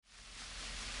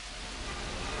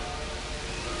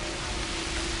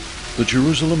The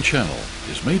Jerusalem Channel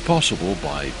is made possible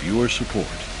by viewer support.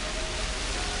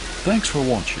 Thanks for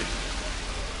watching.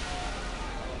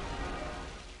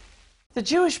 The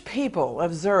Jewish people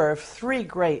observe 3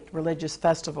 great religious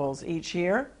festivals each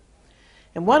year,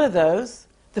 and one of those,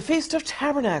 the Feast of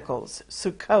Tabernacles,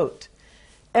 Sukkot,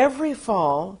 every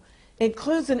fall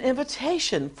includes an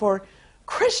invitation for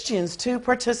Christians to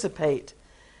participate,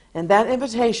 and that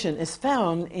invitation is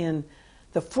found in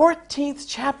the 14th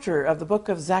chapter of the book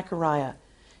of Zechariah.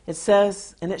 It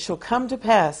says, "And it shall come to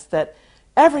pass that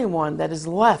everyone that is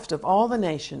left of all the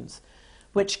nations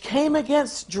which came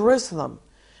against Jerusalem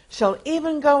shall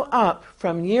even go up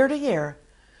from year to year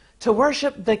to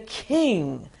worship the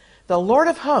King, the Lord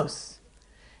of hosts,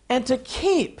 and to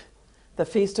keep the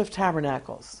Feast of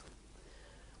Tabernacles."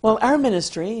 Well, our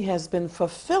ministry has been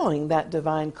fulfilling that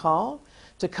divine call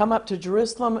to come up to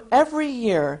Jerusalem every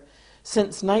year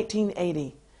since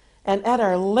 1980. And at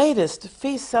our latest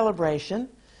feast celebration,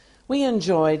 we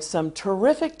enjoyed some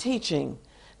terrific teaching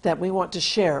that we want to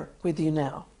share with you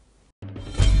now.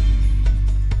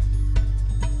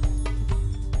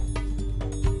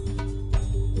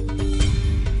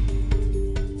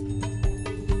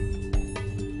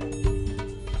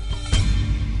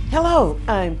 Hello,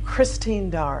 I'm Christine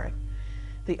Darg.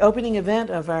 The opening event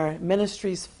of our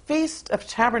ministry's Feast of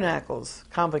Tabernacles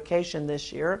convocation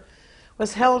this year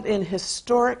was held in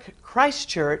historic Christ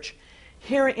Church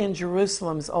here in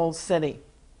Jerusalem's Old City.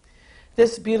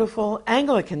 This beautiful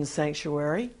Anglican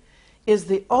sanctuary is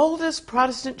the oldest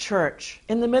Protestant church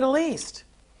in the Middle East,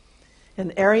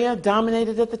 an area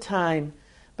dominated at the time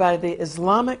by the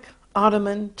Islamic,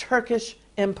 Ottoman, Turkish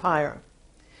Empire.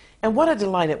 And what a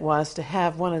delight it was to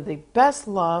have one of the best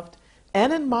loved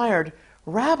and admired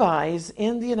rabbis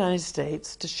in the United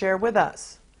States to share with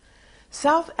us.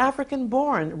 South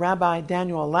African-born Rabbi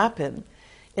Daniel Lapin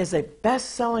is a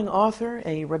best-selling author,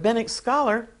 a rabbinic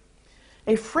scholar,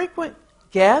 a frequent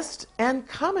guest and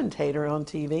commentator on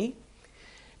TV,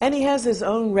 and he has his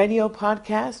own radio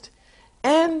podcast,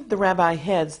 and the rabbi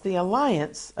heads the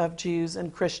Alliance of Jews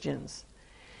and Christians.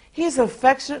 He is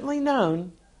affectionately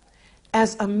known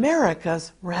as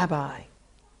America's rabbi.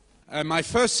 My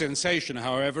first sensation,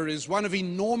 however, is one of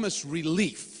enormous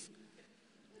relief.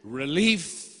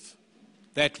 Relief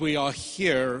that we are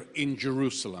here in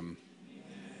Jerusalem.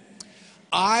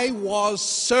 I was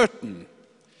certain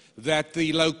that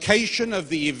the location of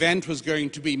the event was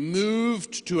going to be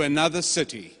moved to another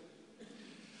city.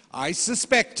 I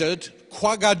suspected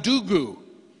Ouagadougou,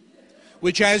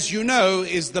 which, as you know,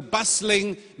 is the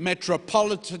bustling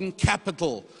metropolitan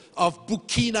capital of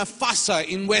Burkina Faso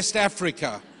in West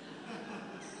Africa.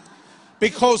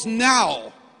 Because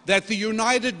now that the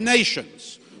United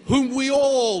Nations, whom we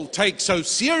all take so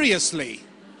seriously,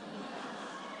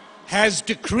 has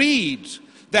decreed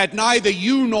that neither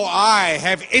you nor I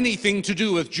have anything to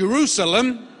do with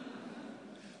Jerusalem,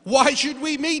 why should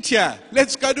we meet here?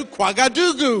 Let's go to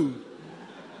Ouagadougou.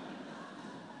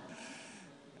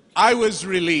 I was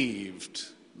relieved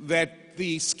that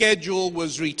the schedule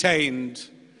was retained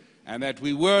and that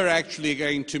we were actually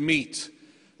going to meet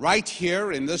right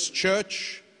here in this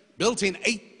church, built in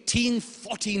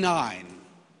 1849,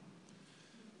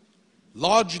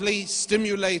 largely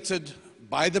stimulated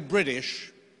by the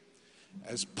British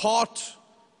as part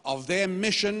of their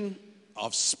mission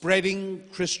of spreading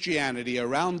Christianity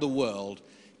around the world,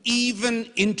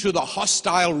 even into the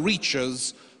hostile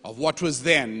reaches of what was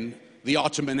then the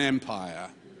Ottoman Empire.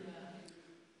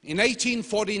 In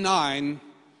 1849,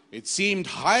 it seemed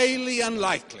highly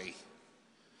unlikely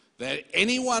that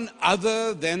anyone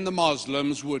other than the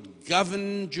Muslims would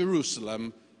govern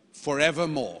Jerusalem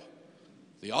forevermore.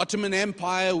 The Ottoman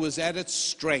Empire was at its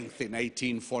strength in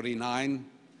 1849.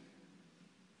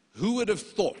 Who would have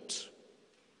thought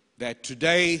that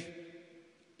today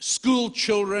school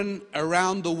children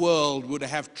around the world would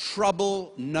have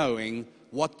trouble knowing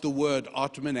what the word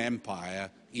Ottoman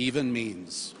Empire even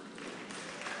means?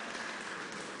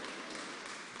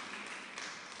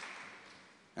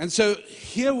 And so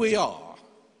here we are,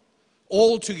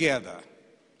 all together.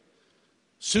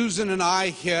 Susan and I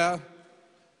here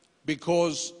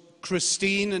because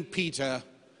Christine and Peter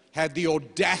had the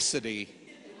audacity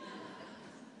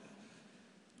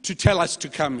to tell us to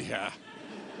come here.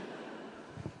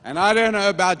 And I don't know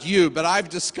about you, but I've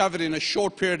discovered in a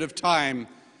short period of time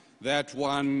that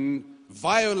one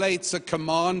violates a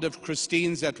command of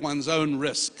Christine's at one's own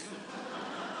risk.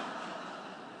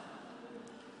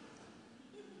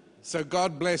 So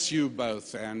God bless you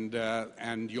both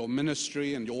and your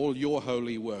ministry and all your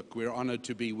holy work. We're honored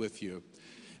to be with you.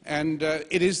 And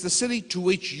it is the city to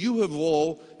which you have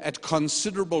all, at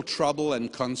considerable trouble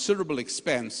and considerable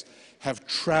expense, have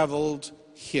traveled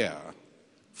here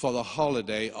for the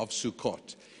holiday of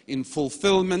Sukkot, in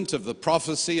fulfillment of the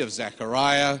prophecy of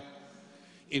Zechariah,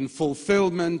 in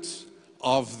fulfillment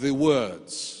of the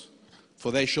words,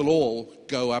 for they shall all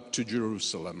go up to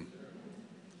Jerusalem.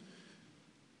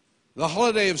 The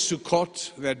holiday of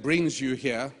Sukkot that brings you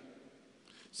here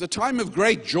is a time of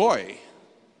great joy,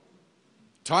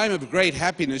 time of great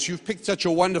happiness. You've picked such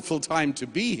a wonderful time to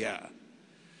be here.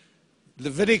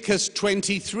 Leviticus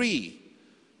 23,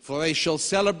 for they shall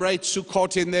celebrate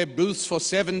Sukkot in their booths for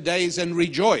 7 days and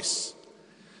rejoice.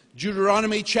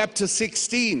 Deuteronomy chapter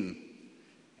 16,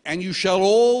 and you shall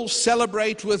all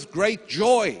celebrate with great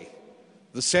joy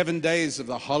the 7 days of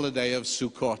the holiday of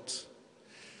Sukkot.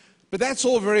 But that's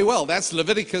all very well. That's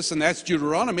Leviticus and that's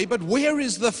Deuteronomy. But where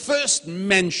is the first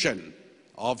mention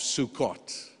of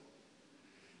Sukkot?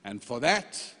 And for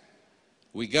that,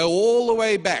 we go all the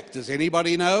way back. Does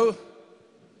anybody know?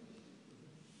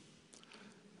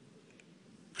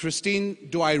 Christine,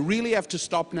 do I really have to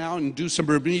stop now and do some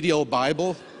remedial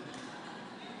Bible?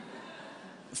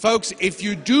 Folks, if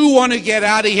you do want to get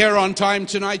out of here on time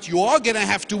tonight, you are going to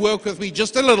have to work with me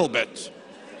just a little bit.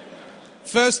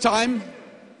 First time,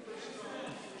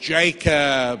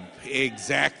 Jacob,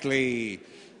 exactly.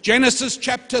 Genesis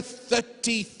chapter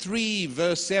 33,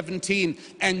 verse 17.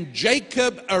 And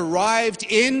Jacob arrived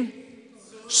in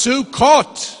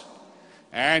Sukkot,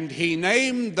 and he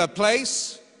named the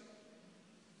place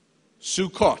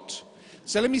Sukkot.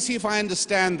 So let me see if I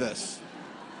understand this.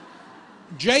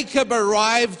 Jacob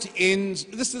arrived in,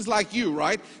 this is like you,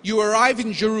 right? You arrive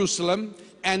in Jerusalem,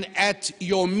 and at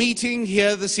your meeting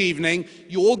here this evening,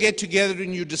 you all get together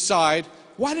and you decide,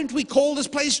 why don't we call this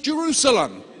place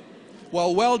Jerusalem?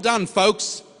 Well done,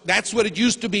 folks. That's what it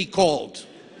used to be called.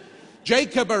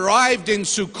 Jacob arrived in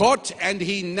Sukkot, and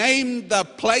he named the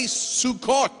place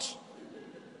Sukkot.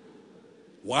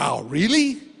 Wow,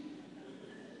 really?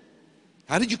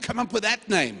 How did you come up with that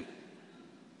name?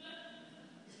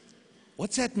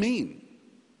 What's that mean?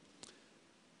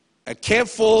 A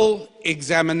careful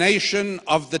examination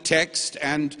of the text,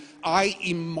 and I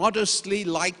immodestly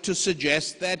like to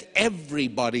suggest that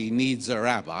everybody needs a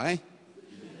rabbi,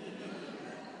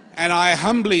 and I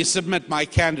humbly submit my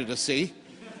candidacy,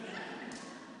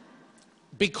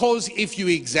 because if you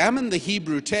examine the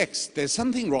Hebrew text, there's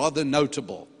something rather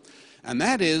notable, and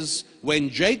that is when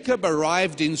Jacob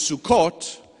arrived in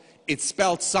Sukkot, it's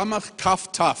spelled Samach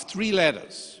Kaf Taf, 3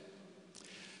 letters.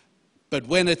 But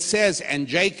when it says, and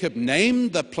Jacob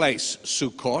named the place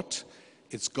Sukkot,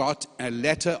 it's got a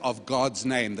letter of God's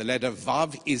name. The letter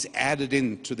Vav is added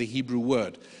into the Hebrew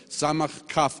word. Samach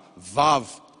Kaf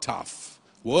Vav Taf.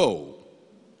 Whoa.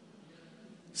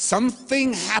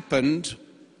 Something happened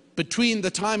between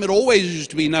the time it always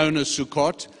used to be known as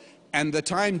Sukkot and the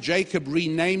time Jacob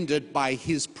renamed it by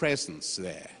his presence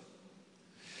there.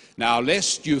 Now,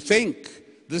 lest you think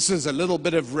this is a little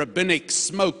bit of rabbinic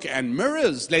smoke and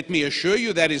mirrors, let me assure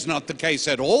you that is not the case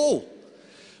at all.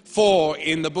 For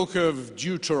in the book of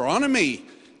Deuteronomy,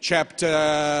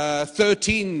 chapter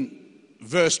 13,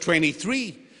 verse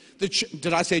 23,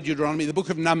 did I say Deuteronomy? The book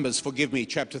of Numbers, forgive me,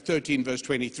 chapter 13, verse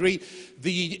 23,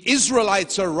 the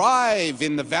Israelites arrive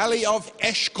in the valley of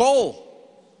Eshcol.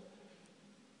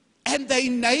 And they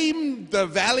named the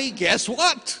valley, guess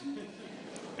what?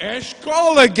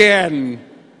 Eshcol again.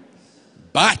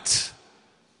 But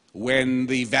when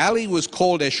the valley was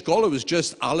called Eshcol, it was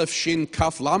just Aleph Shin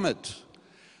Kaf Lamed.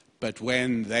 But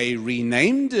when they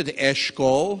renamed it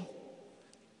Eshcol,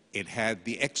 it had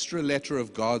the extra letter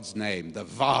of God's name, the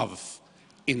Vav,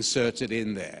 inserted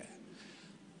in there.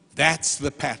 That's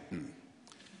the pattern.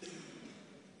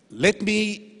 Let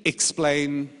me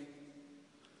explain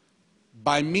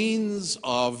by means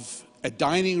of a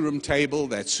dining room table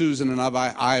that Susan and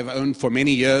I have owned for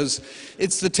many years.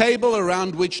 It's the table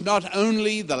around which not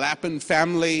only the Lappin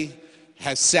family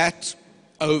has sat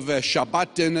over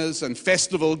Shabbat dinners and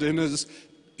festival dinners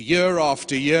year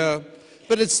after year,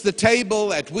 but it's the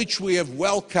table at which we have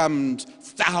welcomed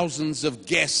thousands of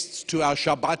guests to our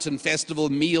Shabbat and festival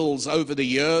meals over the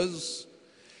years.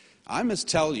 I must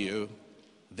tell you,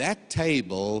 that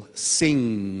table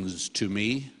sings to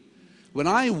me. When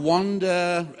I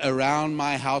wander around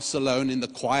my house alone in the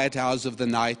quiet hours of the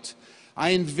night, I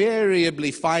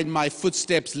invariably find my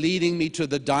footsteps leading me to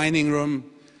the dining room,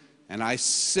 and I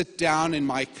sit down in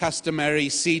my customary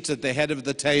seat at the head of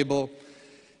the table.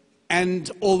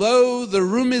 And although the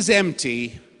room is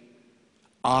empty,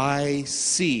 I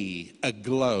see a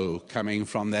glow coming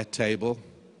from that table.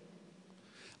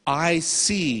 I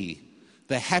see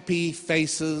the happy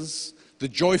faces, the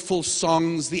joyful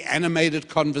songs, the animated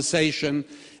conversation,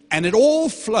 and it all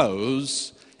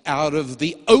flows out of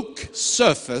the oak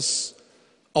surface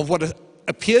of what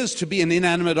appears to be an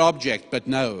inanimate object, but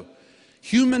no.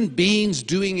 Human beings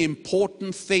doing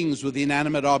important things with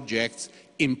inanimate objects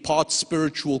impart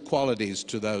spiritual qualities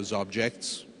to those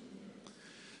objects.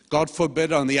 God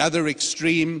forbid, on the other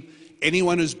extreme,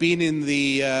 anyone who's been in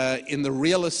the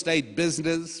real estate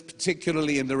business,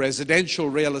 particularly in the residential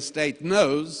real estate,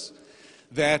 knows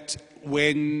that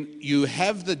when you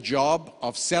have the job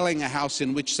of selling a house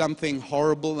in which something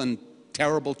horrible and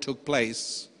terrible took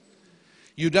place,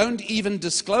 you don't even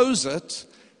disclose it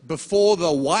before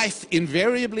the wife.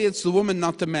 Invariably, it's the woman,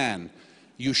 not the man.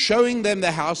 You're showing them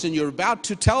the house and you're about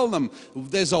to tell them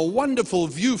there's a wonderful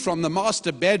view from the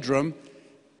master bedroom,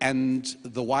 and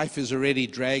the wife is already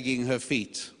dragging her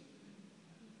feet.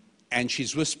 And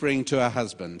she's whispering to her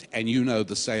husband, and you know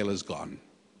the sale is gone.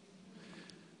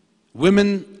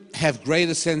 Women have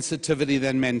greater sensitivity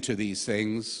than men to these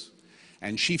things,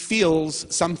 and she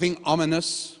feels something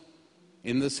ominous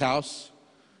in this house.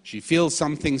 She feels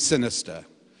something sinister,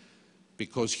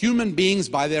 because human beings,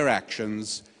 by their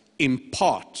actions,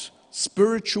 impart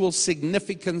spiritual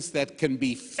significance that can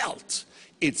be felt.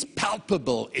 It's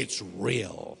palpable, it's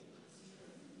real.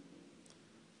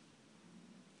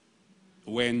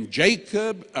 When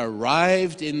Jacob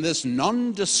arrived in this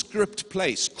nondescript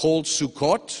place called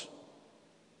Sukkot,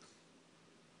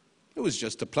 it was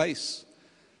just a place.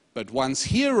 But once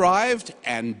he arrived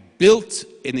and built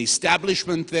an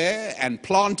establishment there and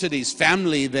planted his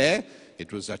family there,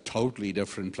 it was a totally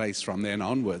different place from then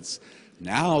onwards.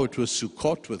 Now it was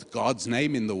Sukkot with God's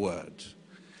name in the word.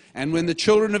 And when the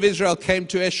children of Israel came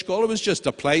to Eshkol, it was just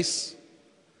a place.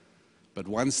 But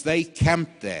once they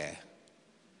camped there,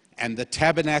 and the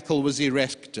tabernacle was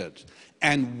erected,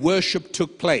 and worship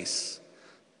took place,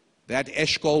 that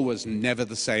Eshkol was never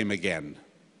the same again.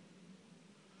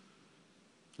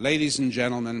 Ladies and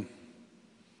gentlemen,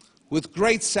 with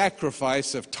great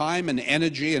sacrifice of time and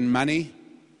energy and money,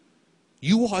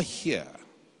 you are here.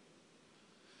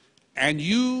 And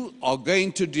you are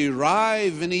going to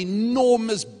derive an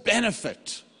enormous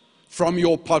benefit from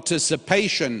your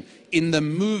participation in the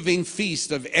moving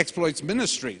feast of Exploits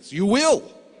Ministries. You will.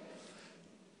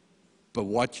 But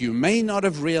what you may not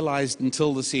have realized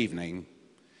until this evening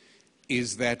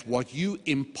is that what you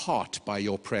impart by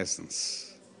your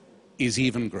presence is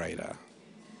even greater.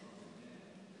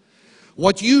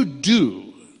 What you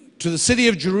do to the city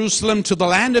of Jerusalem, to the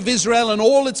land of Israel and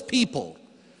all its people,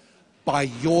 by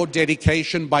your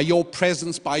dedication, by your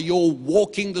presence, by your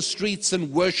walking the streets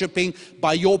and worshiping,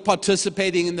 by your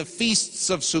participating in the feasts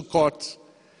of Sukkot,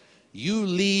 you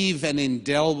leave an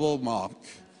indelible mark.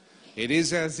 It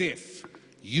is as if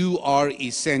you are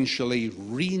essentially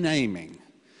renaming,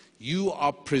 you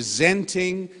are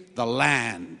presenting the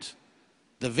land,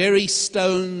 the very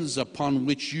stones upon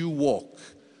which you walk,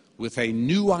 with a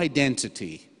new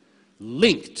identity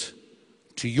linked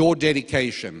to your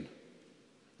dedication,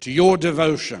 to your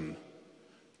devotion,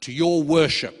 to your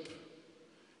worship,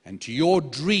 and to your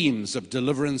dreams of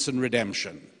deliverance and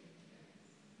redemption.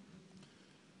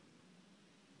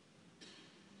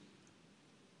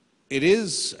 It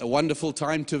is a wonderful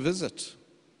time to visit.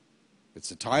 It's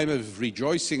a time of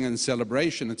rejoicing and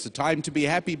celebration. It's a time to be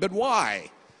happy. But why?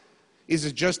 Is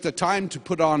it just a time to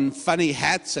put on funny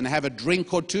hats and have a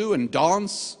drink or two and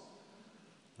dance?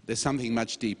 There's something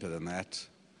much deeper than that.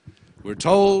 We're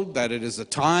told that it is a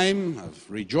time of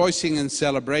rejoicing and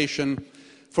celebration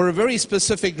for a very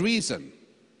specific reason.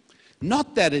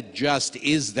 Not that it just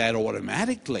is that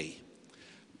automatically,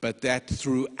 but that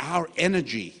through our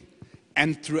energy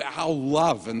and through our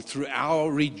love and through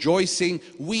our rejoicing,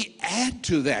 we add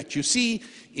to that. You see,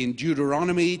 in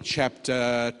Deuteronomy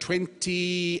chapter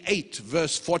 28,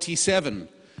 verse 47,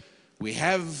 we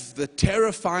have the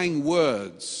terrifying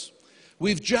words.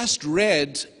 We've just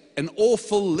read an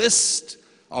awful list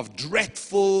of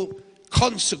dreadful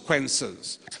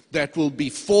consequences that will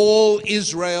befall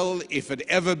Israel if it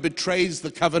ever betrays the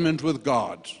covenant with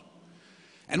God.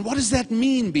 And what does that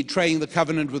mean, betraying the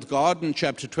covenant with God? In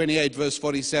chapter 28, verse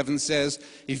 47 says,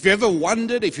 if you ever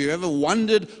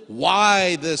wondered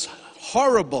why this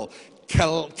horrible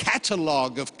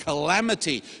catalog of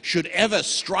calamity should ever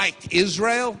strike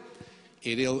Israel,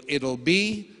 it'll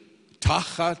be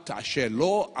Tachat asher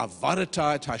lo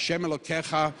avarta et Hashem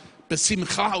Elokecha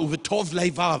besimcha uvetov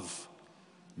levav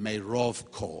merov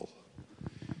kol.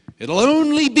 It'll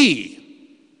only be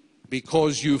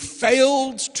because you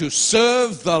failed to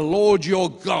serve the Lord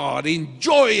your God in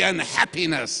joy and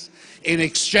happiness in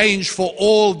exchange for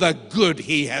all the good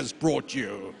He has brought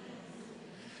you.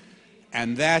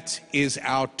 And that is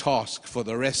our task for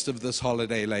the rest of this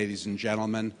holiday, ladies and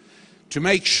gentlemen, to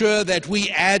make sure that we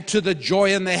add to the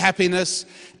joy and the happiness,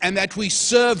 and that we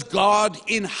serve God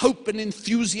in hope and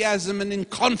enthusiasm and in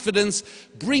confidence,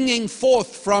 bringing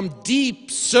forth from deep,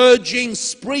 surging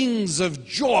springs of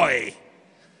joy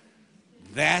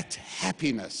that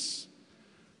happiness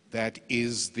that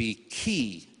is the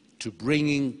key to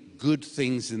bringing good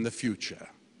things in the future.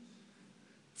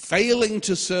 Failing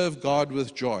to serve God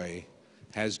with joy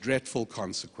has dreadful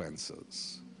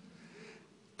consequences.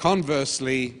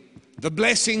 Conversely, the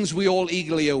blessings we all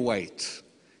eagerly await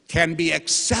can be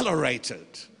accelerated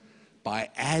by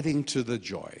adding to the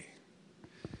joy.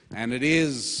 And it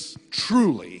is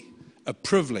truly a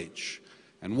privilege,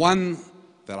 and one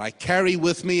that I carry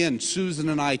with me and Susan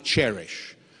and I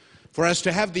cherish, for us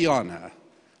to have the honor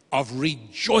of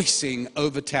rejoicing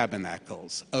over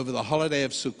tabernacles, over the holiday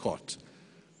of Sukkot,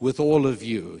 with all of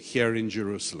you here in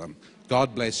Jerusalem.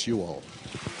 God bless you all.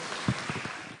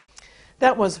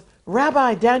 That was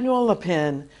Rabbi Daniel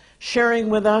Lapin sharing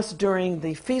with us during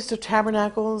the Feast of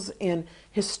Tabernacles in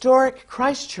historic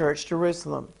Christ Church,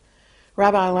 Jerusalem.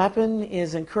 Rabbi Lapin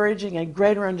is encouraging a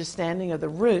greater understanding of the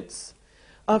roots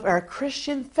of our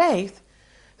Christian faith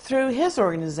through his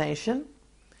organization,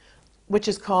 which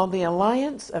is called the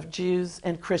Alliance of Jews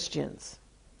and Christians.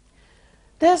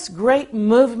 This great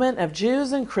movement of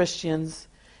Jews and Christians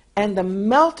and the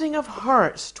melting of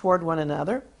hearts toward one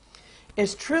another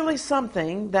is truly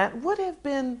something that would have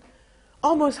been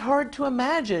almost hard to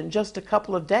imagine just a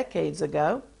couple of decades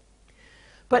ago.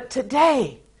 But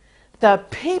today, the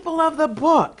people of the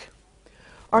book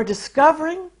are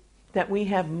discovering that we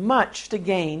have much to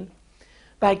gain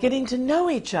by getting to know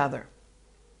each other.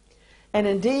 And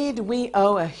indeed, we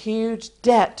owe a huge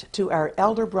debt to our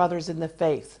elder brothers in the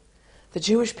faith, the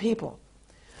Jewish people,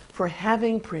 for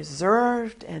having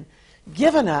preserved and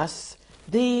given us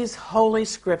these holy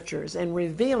scriptures and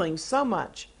revealing so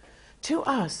much to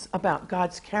us about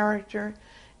God's character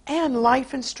and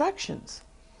life instructions.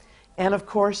 And of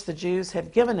course, the Jews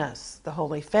have given us the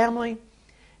Holy Family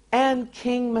and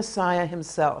King Messiah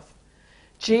himself,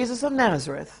 Jesus of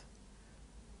Nazareth,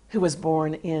 who was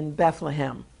born in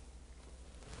Bethlehem.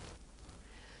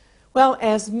 Well,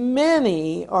 as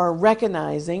many are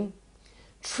recognizing,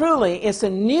 truly it's a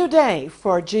new day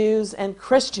for Jews and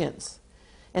Christians.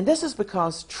 And this is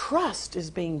because trust is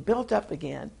being built up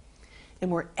again, and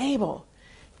we're able,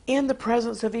 in the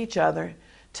presence of each other,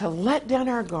 to let down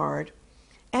our guard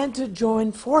and to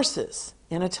join forces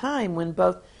in a time when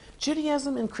both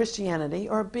Judaism and Christianity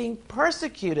are being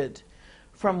persecuted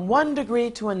from one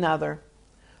degree to another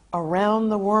around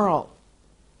the world.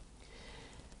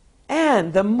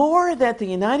 And the more that the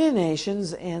United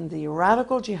Nations and the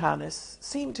radical jihadists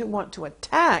seem to want to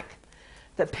attack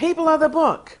the people of the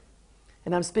book,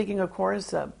 and I'm speaking, of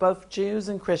course, of both Jews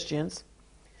and Christians,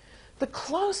 the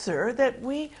closer that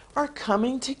we are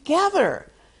coming together.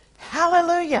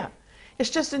 Hallelujah!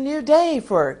 It's just a new day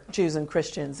for Jews and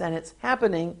Christians, and it's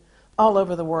happening all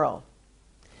over the world.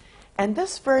 And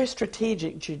this very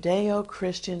strategic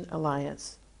Judeo-Christian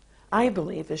alliance, I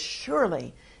believe, is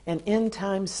surely an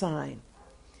end-time sign.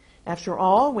 After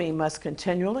all, we must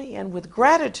continually and with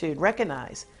gratitude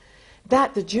recognize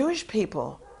that the Jewish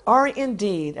people are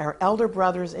indeed our elder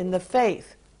brothers in the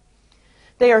faith.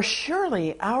 They are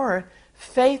surely our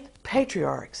faith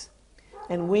patriarchs,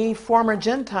 and we former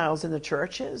Gentiles in the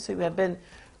churches who have been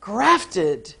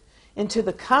grafted into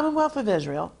the Commonwealth of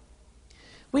Israel,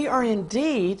 we are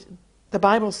indeed, the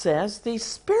Bible says, the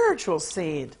spiritual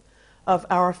seed of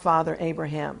our father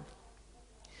Abraham.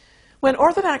 When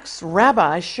Orthodox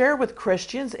rabbis share with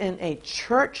Christians in a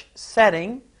church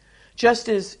setting, just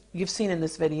as you've seen in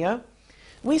this video,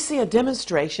 we see a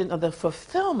demonstration of the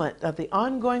fulfillment of the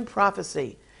ongoing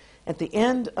prophecy at the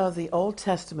end of the Old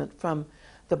Testament from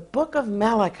the book of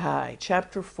Malachi,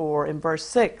 chapter 4 and verse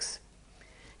 6.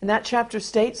 And that chapter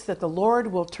states that the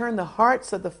Lord will turn the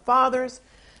hearts of the fathers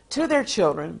to their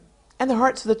children, and the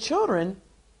hearts of the children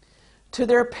to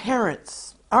their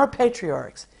parents, our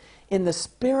patriarchs, in the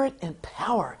spirit and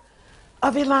power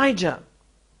of Elijah.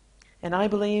 And I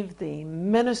believe the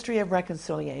ministry of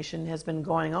reconciliation has been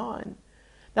going on,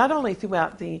 not only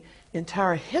throughout the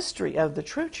entire history of the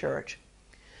true church,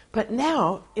 but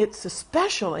now it's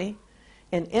especially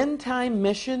an end-time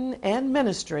mission and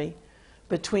ministry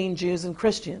between Jews and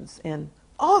Christians and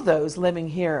all those living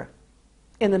here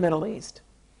in the Middle East.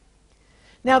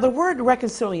 Now, the word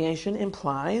reconciliation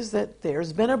implies that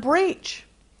there's been a breach,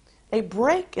 a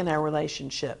break in our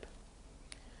relationship.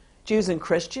 Jews and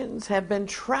Christians have been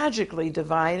tragically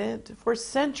divided for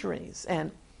centuries,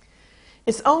 and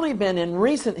it's only been in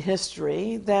recent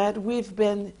history that we've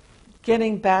been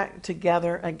getting back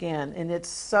together again, and it's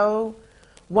so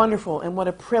wonderful and what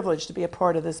a privilege to be a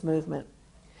part of this movement.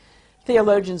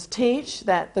 Theologians teach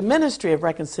that the ministry of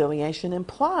reconciliation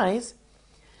implies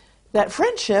that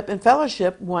friendship and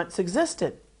fellowship once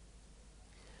existed.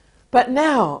 But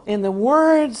now, in the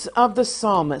words of the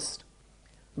psalmist,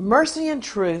 mercy and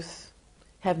truth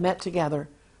have met together.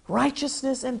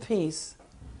 Righteousness and peace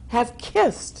have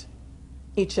kissed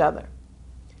each other.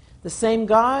 The same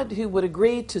God who would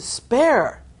agree to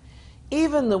spare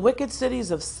even the wicked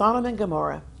cities of Sodom and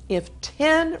Gomorrah, if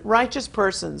 10 righteous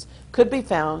persons could be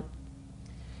found,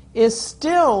 is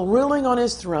still ruling on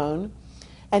his throne,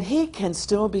 and he can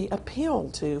still be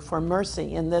appealed to for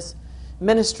mercy in this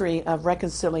ministry of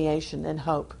reconciliation and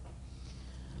hope.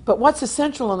 But what's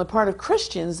essential on the part of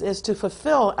Christians is to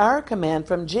fulfill our command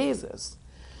from Jesus,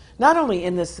 not only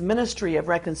in this ministry of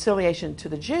reconciliation to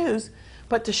the Jews,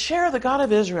 but to share the God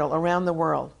of Israel around the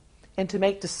world and to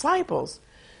make disciples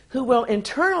who will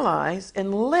internalize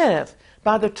and live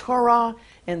by the Torah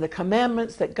and the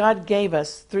commandments that God gave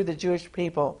us through the Jewish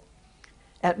people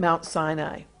at Mount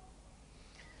Sinai.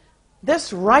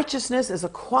 This righteousness is a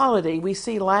quality we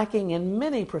see lacking in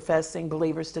many professing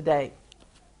believers today.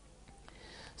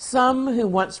 Some who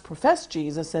once professed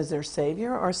Jesus as their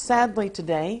Savior are sadly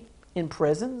today in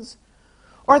prisons,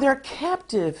 or they're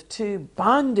captive to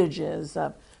bondages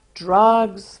of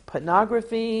drugs,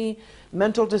 pornography,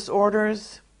 mental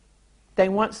disorders. They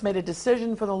once made a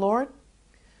decision for the Lord,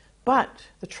 but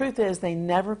the truth is they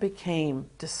never became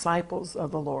disciples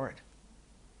of the Lord.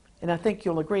 And I think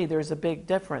you'll agree there's a big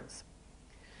difference.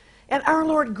 And our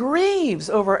Lord grieves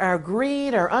over our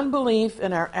greed, our unbelief,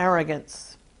 and our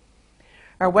arrogance.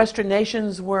 Our Western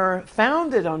nations were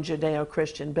founded on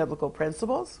Judeo-Christian biblical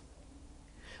principles.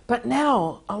 But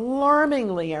now,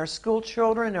 alarmingly, our school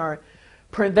children are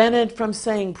prevented from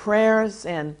saying prayers,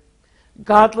 and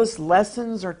godless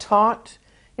lessons are taught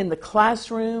in the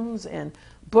classrooms, and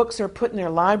books are put in their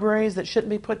libraries that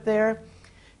shouldn't be put there.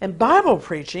 And Bible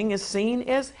preaching is seen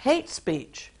as hate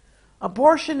speech.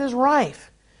 Abortion is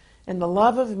rife, and the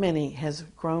love of many has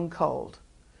grown cold,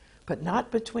 but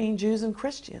not between Jews and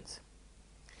Christians.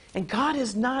 And God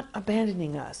is not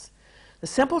abandoning us. The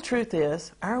simple truth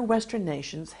is, our Western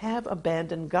nations have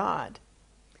abandoned God.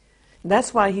 And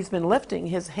that's why he's been lifting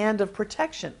his hand of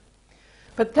protection.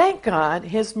 But thank God,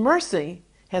 his mercy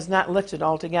has not lifted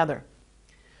altogether.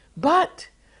 But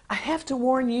I have to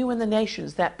warn you and the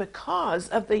nations that because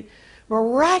of the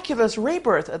miraculous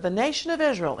rebirth of the nation of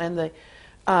Israel and the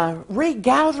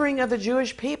regathering of the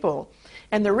Jewish people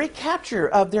and the recapture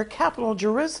of their capital,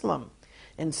 Jerusalem,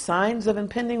 and signs of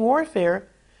impending warfare,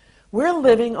 we're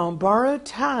living on borrowed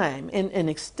time in an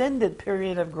extended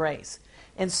period of grace.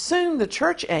 And soon the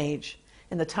church age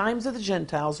and the times of the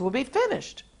Gentiles will be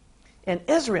finished. And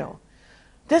Israel,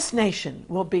 this nation,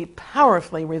 will be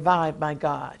powerfully revived by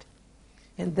God.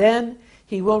 And then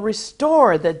he will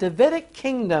restore the Davidic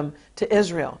kingdom to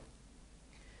Israel.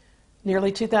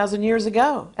 Nearly 2,000 years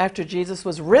ago, after Jesus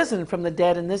was risen from the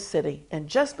dead in this city, and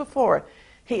just before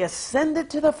he ascended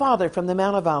to the Father from the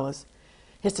Mount of Olives,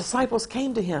 his disciples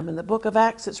came to him. In the book of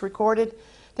Acts, it's recorded.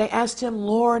 They asked him,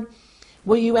 Lord,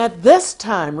 will you at this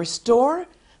time restore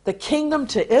the kingdom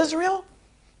to Israel?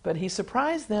 But he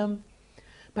surprised them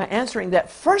by answering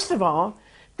that, first of all,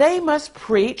 they must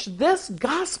preach this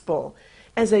gospel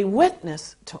as a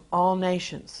witness to all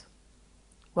nations.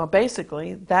 Well,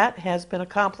 basically, that has been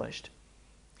accomplished.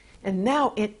 And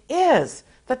now it is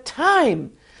the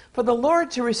time for the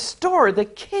Lord to restore the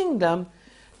kingdom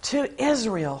to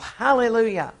Israel.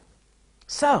 Hallelujah.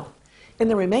 So, in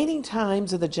the remaining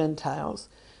times of the Gentiles,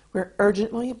 we're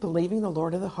urgently believing the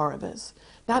Lord of the harvest,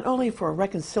 not only for a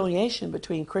reconciliation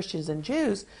between Christians and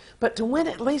Jews, but to win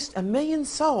at least 1 million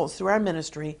souls through our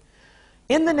ministry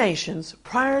in the nations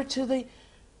prior to the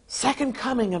second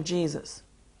coming of Jesus,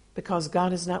 because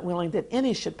God is not willing that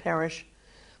any should perish,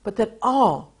 but that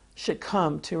all should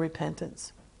come to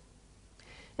repentance.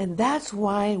 And that's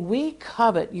why we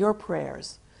covet your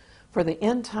prayers for the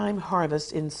end-time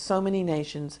harvest in so many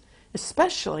nations,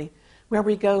 especially where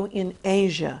we go in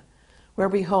Asia, where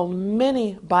we hold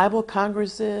many Bible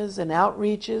congresses and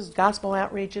outreaches, gospel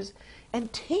outreaches,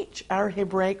 and teach our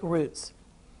Hebraic roots.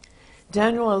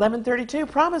 Daniel 11:32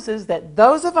 promises that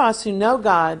those of us who know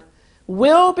God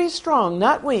will be strong,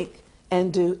 not weak,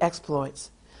 and do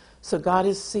exploits. So God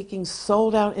is seeking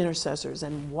sold-out intercessors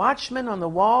and watchmen on the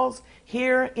walls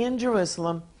here in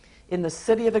Jerusalem, in the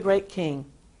city of the great King.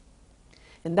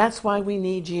 And that's why we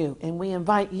need you. And we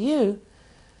invite you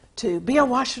to be a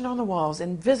watchman on the walls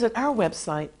and visit our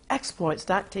website,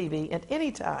 exploits.tv, at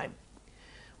any time,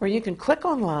 where you can click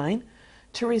online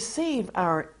to receive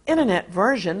our internet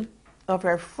version of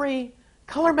our free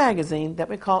color magazine that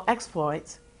we call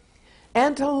Exploits,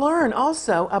 and to learn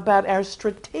also about our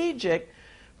strategic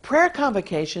prayer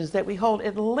convocations that we hold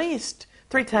at least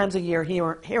 3 times a year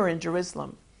here in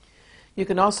Jerusalem. You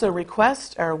can also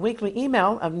request our weekly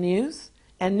email of news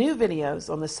and new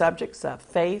videos on the subjects of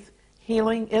faith,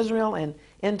 healing, Israel, and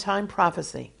end-time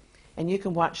prophecy. And you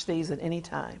can watch these at any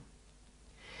time.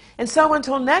 And so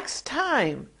until next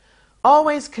time,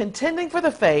 always contending for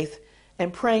the faith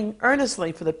and praying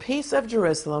earnestly for the peace of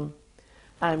Jerusalem,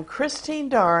 I'm Christine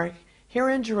Darg here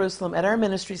in Jerusalem at our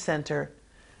ministry center.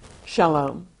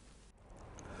 Shalom.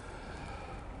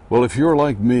 Well, if you're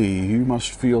like me, you must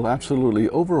feel absolutely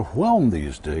overwhelmed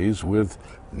these days with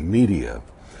media.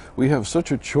 We have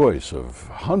such a choice of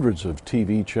hundreds of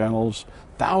TV channels,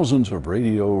 thousands of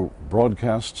radio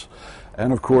broadcasts,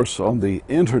 and of course on the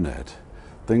internet,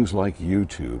 things like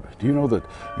YouTube. Do you know that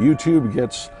YouTube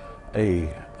gets an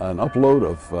upload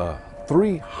of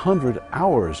 300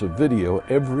 hours of video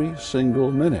every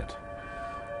single minute?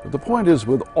 But the point is,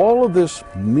 with all of this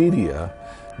media,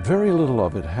 very little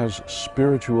of it has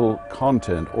spiritual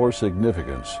content or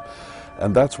significance.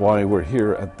 And that's why we're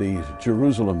here at the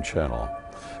Jerusalem Channel,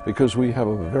 because we have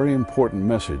a very important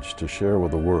message to share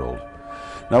with the world.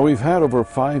 Now, we've had over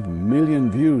 5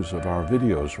 million views of our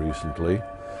videos recently,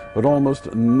 but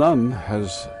almost none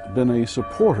has been a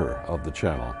supporter of the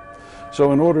channel.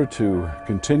 So in order to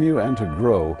continue and to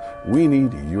grow, we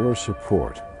need your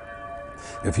support.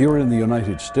 If you're in the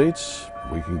United States,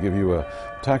 we can give you a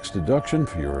tax deduction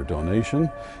for your donation.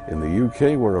 In the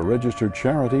UK, we're a registered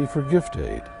charity for gift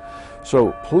aid.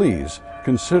 So please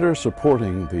consider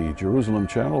supporting the Jerusalem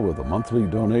Channel with a monthly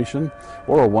donation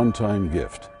or a one-time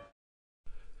gift.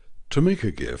 To make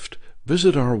a gift,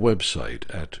 visit our website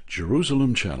at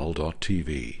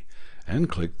jerusalemchannel.tv and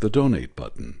click the Donate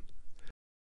button.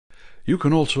 You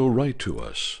can also write to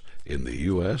us in the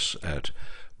U.S. at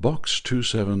Box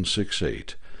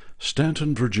 2768,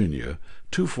 Stanton, Virginia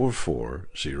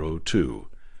 24402.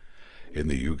 In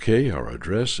the UK, our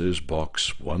address is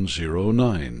Box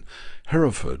 109,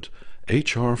 Hereford,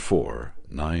 HR4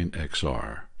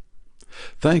 9XR.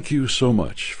 Thank you so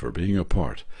much for being a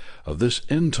part of this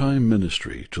end-time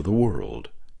ministry to the world.